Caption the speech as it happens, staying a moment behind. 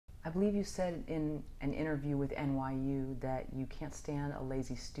I believe you said in an interview with NYU that you can't stand a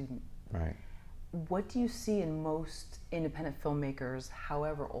lazy student. Right. What do you see in most independent filmmakers,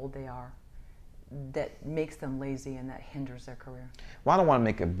 however old they are, that makes them lazy and that hinders their career? Well, I don't want to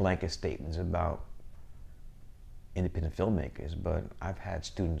make a blanket statements about independent filmmakers, but I've had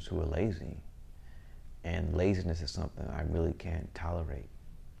students who are lazy, and laziness is something I really can't tolerate.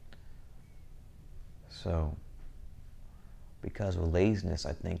 So, because of laziness,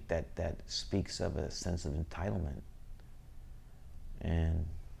 I think that speaks of a sense of entitlement. And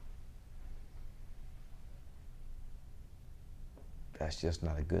that's just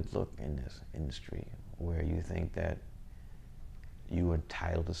not a good look in this industry, where you think that you are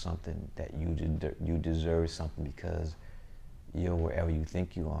entitled to something, that you deserve something because you're wherever you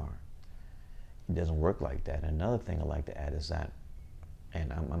think you are. It doesn't work like that. And another thing I'd like to add is that,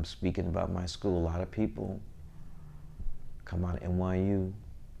 and I'm speaking about my school, a lot of people come out of NYU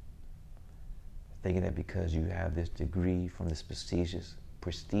thinking that because you have this degree from this prestigious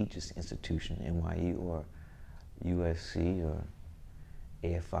institution, NYU or USC or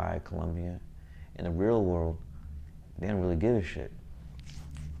AFI, Columbia, in the real world, they don't really give a shit.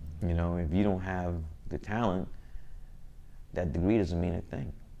 You know, if you don't have the talent, that degree doesn't mean a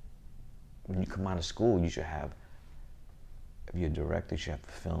thing. When you come out of school, you should have, if you're a director, you should have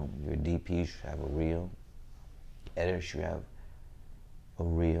a film. If you're a DP, you should have a reel. Editor should have a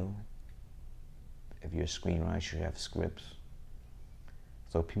reel. If you're a screenwriter, you should have scripts.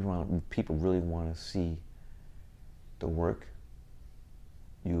 So people really want to see the work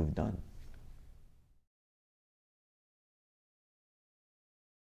you've done.